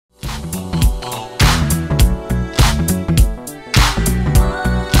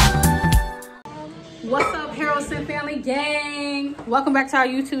gang? Welcome back to our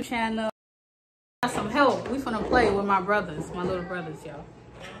YouTube channel. Got some help. We finna play with my brothers, my little brothers, y'all.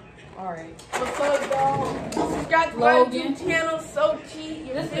 All right. What's up, y'all? Subscribe to my YouTube channel. So cheap.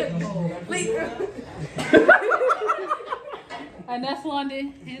 And that's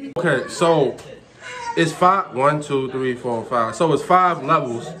London. Okay, so it's 5. 1, 2, 3, 4, 5. So it's 5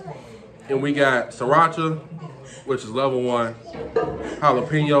 levels, and we got sriracha, which is level 1.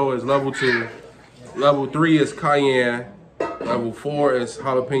 Jalapeno is level 2. Level 3 is cayenne. Level 4 is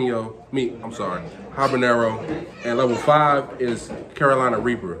habanero. And level 5 is Carolina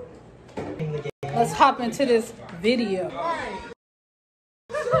Reaper. Let's hop into this video.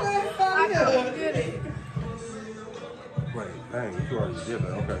 Wait, dang, you already did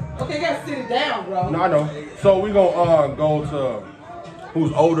that. Okay. Okay, you gotta sit it down, bro. No, I know. So we gonna go to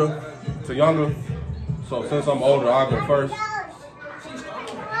who's older to younger. So since I'm older, I'll go first.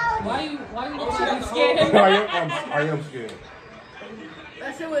 Why you scared? I am scared.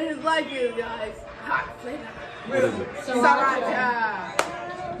 Let's see what his life is, guys. Hot flavor. What is it? Sriracha.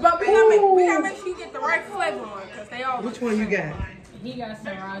 But we gotta make sure you get the right flavor on, cause they all. Which one you got? He got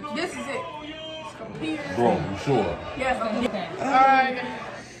sriracha. This is it. Bro, you sure? Yes. Okay. Alright.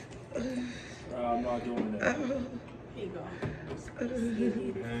 I'm not doing that. Here you go.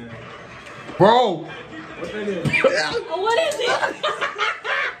 Bro! What that is? What is it?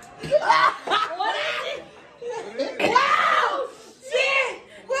 What is it? Wow! Shit!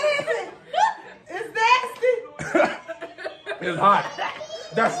 What is it? It's nasty. It's hot.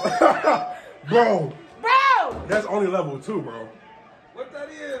 That's bro. Bro! That's only level 2, bro. What that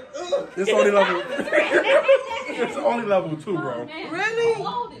is? It's only level. It's only level 2, bro. Really?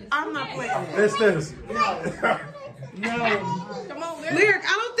 I'm not playing it. It's this. No. Come on, Lyric. Lyric,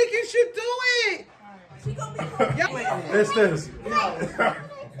 I don't think you should do it. She gonna be It's this. No.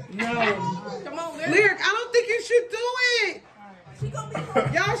 Come on, Lyric. Lyric, I don't think you should do it. She gonna be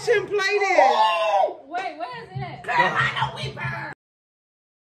Y'all shouldn't play this. Wait, where is it at? Carolina Reaper.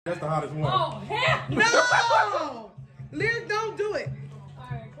 That's the hottest one. Oh, hell. No. Lyric, don't do it.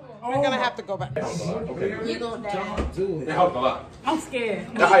 Alright, cool. We're gonna have to go back. Okay. You gonna die. It helped a lot. I'm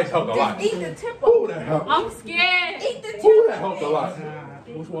scared. The ice helped a lot. Eat the tip Ooh, of that helped. I'm scared. Eat the tip. Ooh, that helped a lot.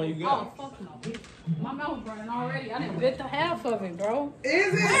 Which one you Oh, got? fuck no. My mouth burning already. I didn't bit the half of it, bro.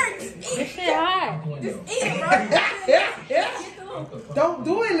 Is it? This shit hot. Just eat it, bro. Don't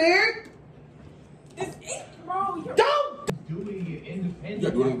do it, Lyric. Just eat, bro. Don't. Doing it independent. You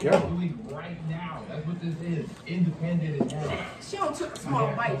gotta do it in camera. Doing it right now. That's what this is. Independent and now. She don't took a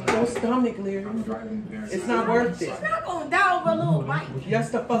small bite. Your stomach, Lyric. It's not worth it. She's not gonna die over a little bite. Yes,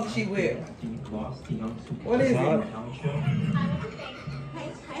 the fuck she will. What is it?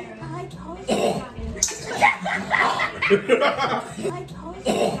 I told you. I told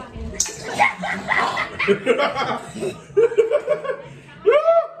you.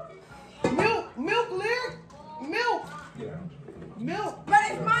 Milk, Lyric. Milk. Yeah. Milk. But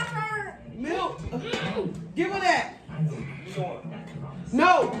it's my turn. Milk. Give her that.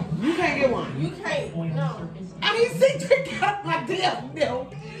 No, you can't get one. You can't. No. I mean, see, drink out my damn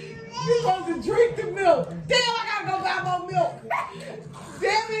milk. You supposed to drink the milk. Damn, I gotta go buy more milk.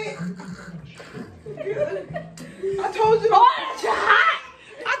 Damn it. I told you. Oh, it's hot.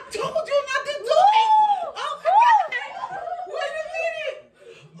 I told you not to do it. Oh, my God. Wait a minute.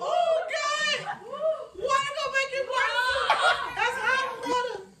 Oh, God. Water gonna make it worse. That's hot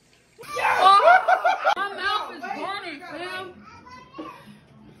water. Oh, my mouth is burning, fam.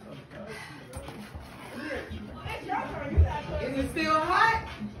 Is it still hot?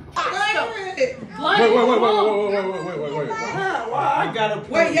 Wait. Wait. I gotta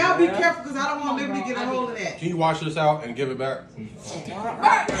play. Wait, y'all be careful because I don't want Liberty to get a hold of that. Can you wash this out and give it back?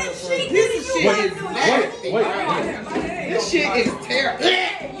 This shit is nasty. Wait. This shit is terrible.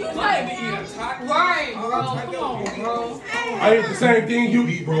 Right, bro. Come on, bro. I eat the same thing you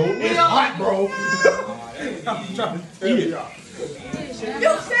eat, bro. It's hot, bro. I'm trying to tell y'all. You said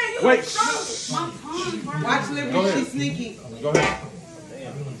you Wait. was strong. My tongue burning. Watch Go Liberty, ahead. she's sneaky. Go ahead.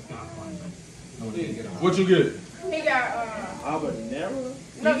 What you get? He got, Habanero?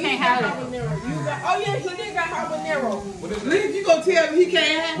 no, You can't have it. habanero. You got, oh yeah, he did got habanero. Liv, you gonna tell me he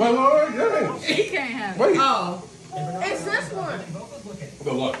can't have it? Wait. He can't have it. Wait. Oh. It's this one.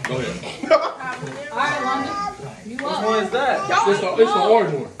 Good luck. Go ahead. Habanero. Alright, London. You Which up? one is that? It's the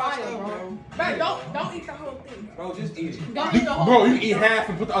orange one. Fire, bro. But don't eat the whole thing. Bro, just eat it. Don't eat the whole Bro, you eat half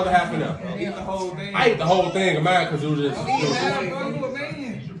and put the other half in there. Eat the whole thing. I ate the whole thing of mine because it was just. Bro, you a man.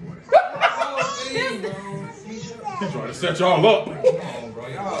 He's trying to set y'all up. Come on, bro.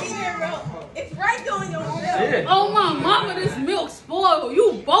 Y'all. Eat it, bro. It's right on your lip. Shit. Oh my mama, this milk spoiled.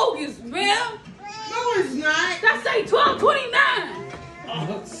 You bogus, man. No, it's not. That's they $12.29.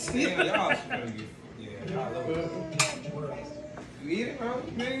 Yeah, y'all should really get. Yeah, y'all love it. You eat it, bro?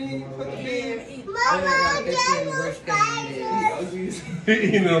 You ain't put the bed.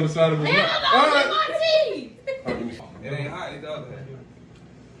 Eating it on the side of his mouth. It ain't hot, it does that.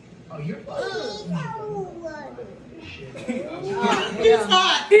 Oh, you're It's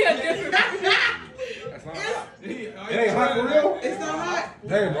hot. That's not hot. It ain't hot for real? It's not hot.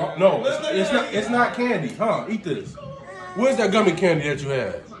 Damn, bro. No, it's not candy. Huh? Eat this. Where's that gummy candy that you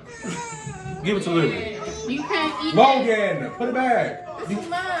had? Give it to Lily. You can't eat Long it. hand. Put it back. This is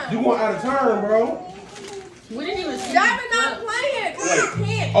mine. You going out of turn, bro. We didn't even see Y'all been not playing. Cause you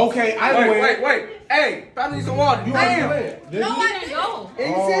can't. Okay, I win. Wait. Hey, pass me some water. You Damn. win. No, I didn't go. Are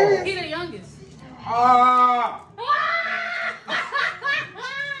you serious? He the youngest. Ah.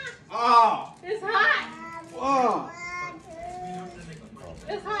 It's hot. Oh.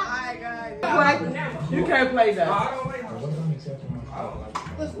 It's hot. You can't play that. I don't like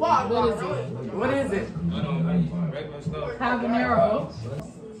hot. Let's walk. What is it? What is it? Regular stuff. Habanero.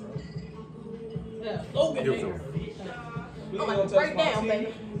 Yeah. Give it to him. I'm like, break down,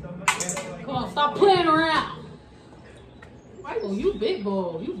 baby. Come on, stop playing around. Oh, you big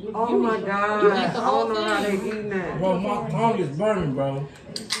boy. You Oh my God. You ate I the whole don't know how they thing. eating that. Bro, my tongue is burning, bro.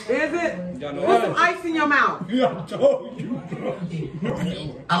 Is it? Y'all know Put some ice in your mouth. Yeah, I told you.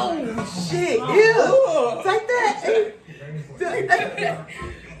 Oh shit. Ew. Take that. Take that.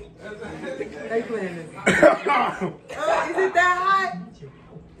 They playing this. Is it that hot?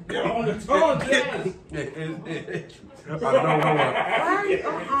 On the tongue, Jack. I don't know what. Why are you?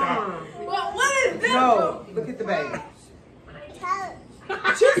 Well, what is this? No. Look at the baby.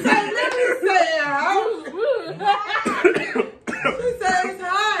 She said, let me say it. She said it's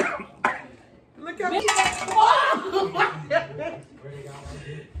hot. Look at me.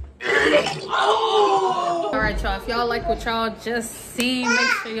 All right, y'all. If y'all like what y'all just seen, make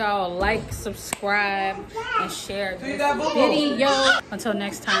sure y'all like, subscribe, and share this video. Until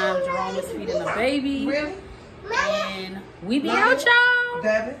next time, Jerome is feeding a baby. Really? And we be out, y'all.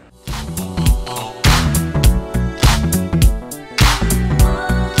 Devin?